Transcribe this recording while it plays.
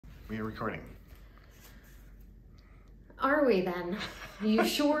We are recording. Are we then? You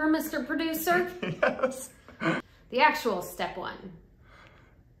sure, Mr. Producer? Yes. The actual step one.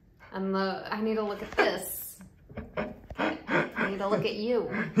 I need to look at this. I need to look at you.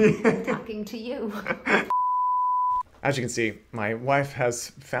 I'm talking to you. As you can see, my wife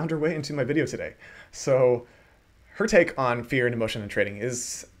has found her way into my video today. So her take on fear and emotion in trading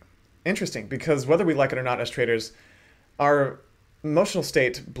is interesting because whether we like it or not as traders, our emotional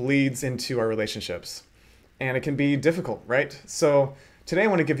state bleeds into our relationships. And it can be difficult, right? So today I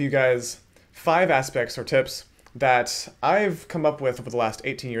want to give you guys 5 aspects or tips that I've come up with over the last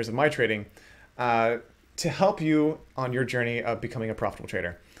 18 years of my trading to help you on your journey of becoming a profitable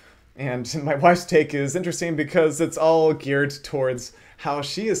trader. And my wife's take is interesting because it's all geared towards how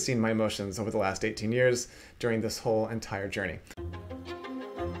she has seen my emotions over the last 18 years during this whole entire journey.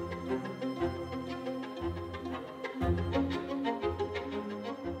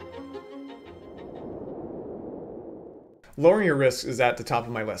 Lowering your risk is at the top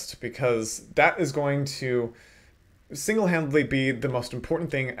of my list because that is going to single-handedly be the most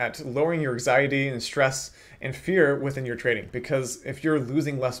important thing at lowering your anxiety and stress and fear within your trading. Because if you're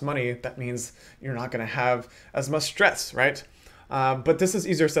losing less money, that means you're not going to have as much stress, right? But this is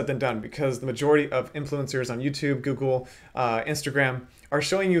easier said than done because the majority of influencers on YouTube, Google, Instagram are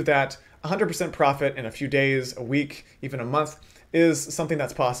showing you that 100% profit in a few days, a week, even a month is something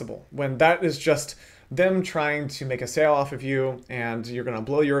that's possible, when that is just them trying to make a sale off of you and you're going to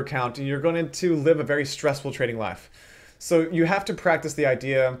blow your account and you're going to live a very stressful trading life. So you have to practice the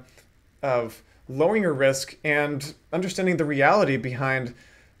idea of lowering your risk and understanding the reality behind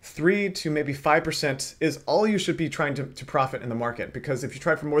 3 to maybe 5% is all you should be trying to profit in the market. Because if you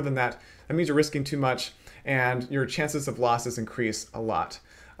try for more than that, that means you're risking too much and your chances of losses increase a lot.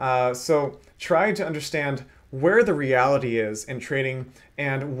 So try to understand where the reality is in trading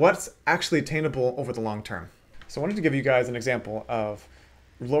and what's actually attainable over the long term. So I wanted to give you guys an example of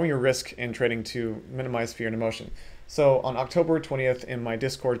lowering your risk in trading to minimize fear and emotion. So on October 20th in my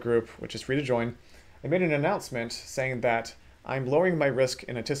Discord group, which is free to join, I made an announcement saying that I'm lowering my risk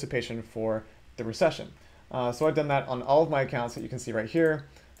in anticipation for the recession. So I've done that on all of my accounts that you can see right here.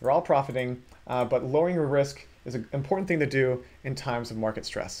 They're all profiting, but lowering your risk is an important thing to do in times of market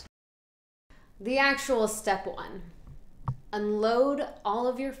stress. The actual step one. Unload all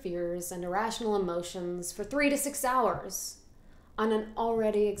of your fears and irrational emotions for 3 to 6 hours on an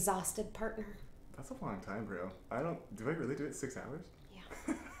already exhausted partner. That's a long time, bro. Do I really do it 6 hours?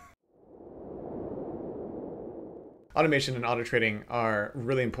 Yeah. Automation and auto trading are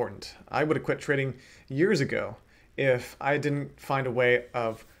really important. I would have quit trading years ago if I didn't find a way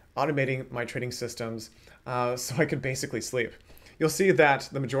of automating my trading systems so I could basically sleep. You'll see that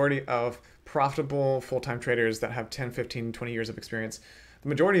the majority of profitable full-time traders that have 10, 15, 20 years of experience, the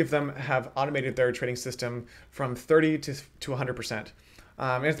majority of them have automated their trading system from 30 to 100%.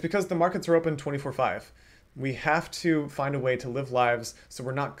 And it's because the markets are open 24/5. We have to find a way to live lives so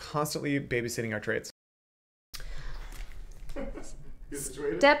we're not constantly babysitting our trades.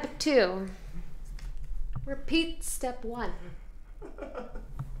 Step 2. Repeat step 1.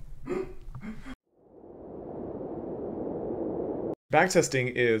 Backtesting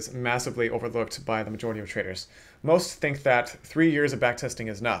is massively overlooked by the majority of traders. Most think that 3 years of backtesting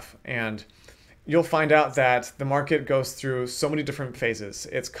is enough, and you'll find out that the market goes through so many different phases.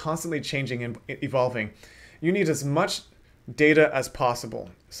 It's constantly changing and evolving. You need as much data as possible.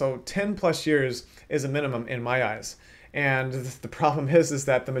 So 10 plus years is a minimum in my eyes. And the problem is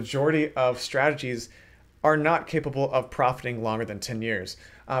that the majority of strategies are not capable of profiting longer than 10 years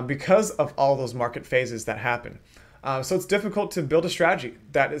because of all those market phases that happen. So it's difficult to build a strategy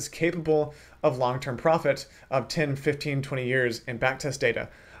that is capable of long-term profit of 10, 15, 20 years in backtest data.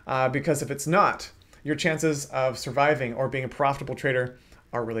 Because if it's not, your chances of surviving or being a profitable trader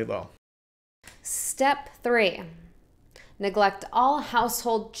are really low. Step 3. Neglect all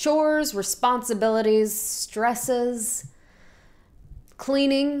household chores, responsibilities, stresses,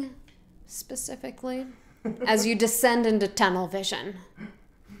 cleaning specifically, as you descend into tunnel vision.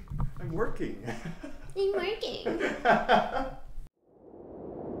 I'm working. I'm working.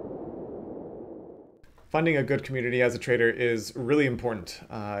 Finding a good community as a trader is really important.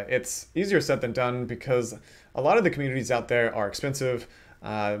 It's easier said than done because a lot of the communities out there are expensive.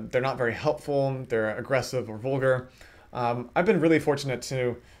 They're not very helpful. They're aggressive or vulgar. I've been really fortunate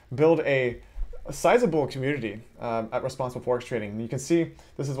to build a sizable community at Responsible Forex Trading. You can see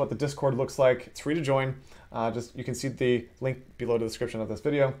this is what the Discord looks like. It's free to join. You can see the link below the description of this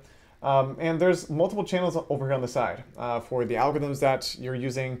video. And there's multiple channels over here on the side for the algorithms that you're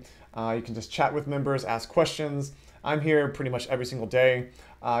using. You can just chat with members, ask questions. I'm here pretty much every single day.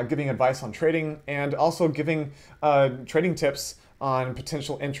 giving advice on trading, and also giving trading tips on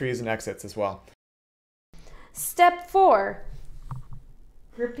potential entries and exits as well. Step 4.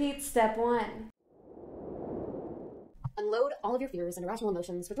 Repeat step 1. Unload all of your fears and irrational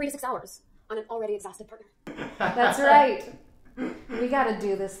emotions for 3 to 6 hours on an already exhausted partner. That's right. We gotta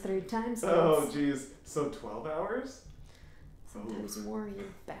do this 3 times. Oh, geez. So 12 hours? Sometimes more,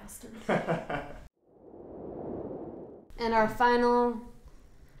 you bastard. And our final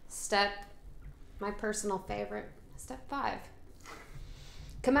step, my personal favorite, step 5.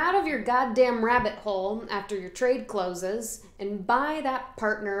 Come out of your goddamn rabbit hole after your trade closes and buy that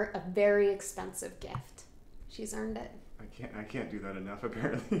partner a very expensive gift. She's earned it. I can't do that enough,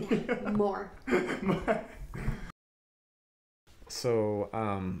 apparently. Yeah, more. So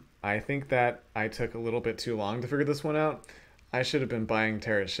I think that I took a little bit too long to figure this one out. I should have been buying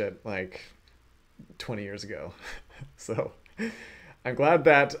Tara's shit like 20 years ago. So I'm glad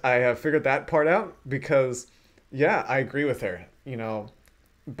that I have figured that part out, because yeah, I agree with her. You know,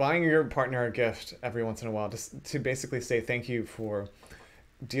 buying your partner a gift every once in a while, just to basically say thank you for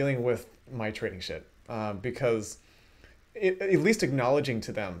dealing with my trading shit, because at least acknowledging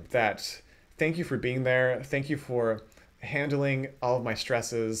to them that thank you for being there, thank you for handling all of my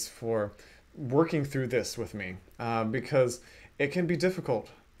stresses, for working through this with me, because it can be difficult.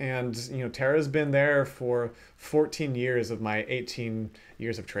 And you know, Tara's been there for 14 years of my 18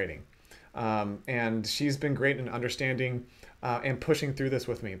 years of trading, and she's been great in understanding and pushing through this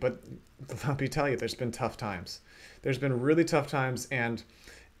with me. But let me tell you, there's been tough times. There's been really tough times, and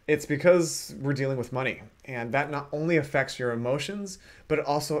it's because we're dealing with money, and that not only affects your emotions, but it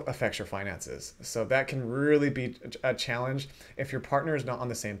also affects your finances. So that can really be a challenge if your partner is not on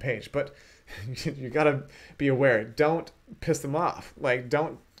the same page. But you gotta be aware, don't piss them off. Like,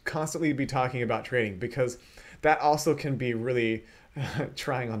 don't constantly be talking about trading, because that also can be really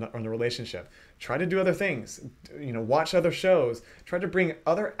trying on the relationship. Try to do other things, you know, watch other shows, try to bring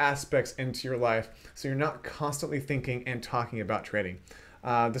other aspects into your life so you're not constantly thinking and talking about trading.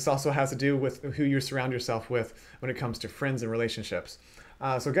 This also has to do with who you surround yourself with when it comes to friends and relationships.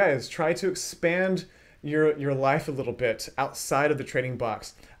 So guys, try to expand your life a little bit outside of the trading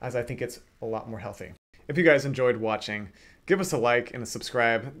box, as I think it's a lot more healthy. If you guys enjoyed watching, give us a like and a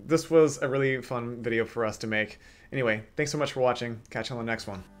subscribe. This was a really fun video for us to make. Anyway, thanks so much for watching. Catch you on the next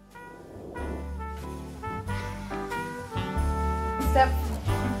one.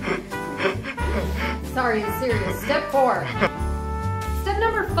 Sorry, I'm serious. Step 4. Step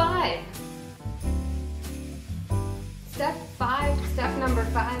number 5. Step 5. Step number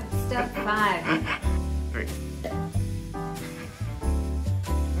 5. Step 5. 3.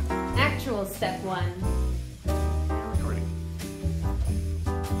 Actual step 1. Recording.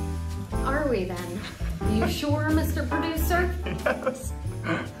 Are we then? Are you sure, Mr. Producer? Yes.